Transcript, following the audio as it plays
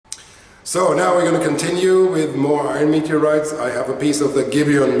So now we're going to continue with more iron meteorites. I have a piece of the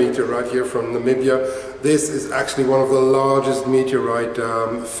GIBEON Meteorite here from Namibia. This is actually one of the largest meteorite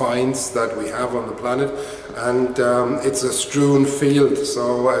finds that we have on the planet, and it's a strewn field,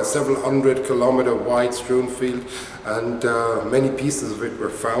 so a several 100-kilometer wide strewn field, and many pieces of it were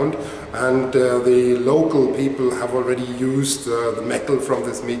found, and the local people have already used the metal from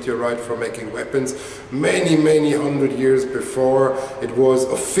this meteorite for making weapons many hundred years before it was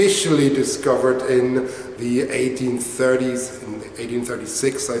officially discovered in the 1830s, in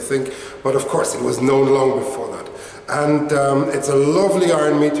 1836 I think, but of course it was known long before that. And it's a lovely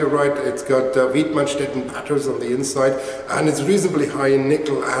iron meteorite. It's got Wiedmannstettin patterns on the inside, and it's reasonably high in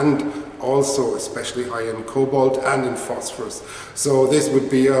nickel and also especially high in cobalt and in phosphorus. So this would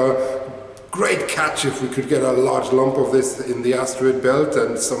be a great catch if we could get a large lump of this in the asteroid belt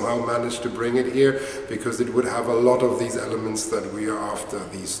and somehow manage to bring it here, because it would have a lot of these elements that we are after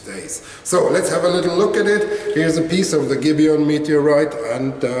these days. So let's have a little look at it. Here's a piece of the GIBEON meteorite,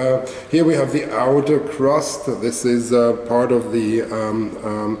 and here we have the outer crust. This is part of the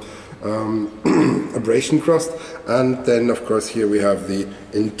abrasion crust, and then of course here we have the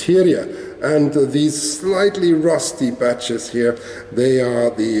interior. And these slightly rusty patches here, they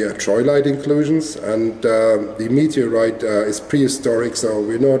are the troilite inclusions, and the meteorite is prehistoric, so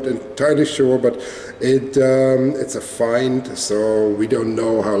we're not entirely sure, but it's a find, so we don't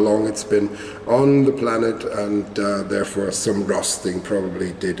know how long it's been on the planet, and therefore some rusting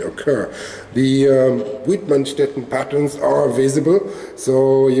probably did occur. The Wiedmannstettin patterns are visible,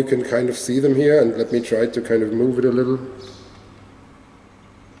 so you can kind of see them here, and let me try to kind of move it a little.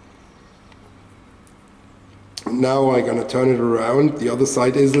 Now I'm going to turn it around. The other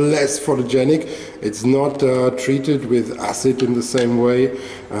side is less photogenic. It's not treated with acid in the same way,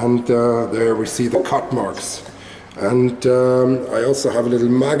 and there we see the cut marks. And I also have a little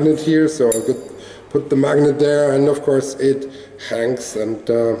magnet here, so I'll put the magnet there, and of course it hangs and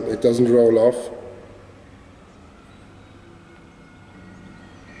it doesn't roll off.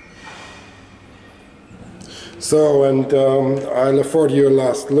 So, and I'll afford you a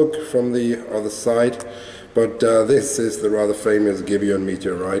last look from the other side. But this is the rather famous GIBEON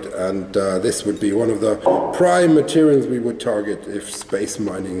meteorite, and this would be one of the prime materials we would target if space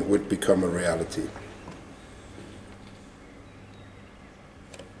mining would become a reality.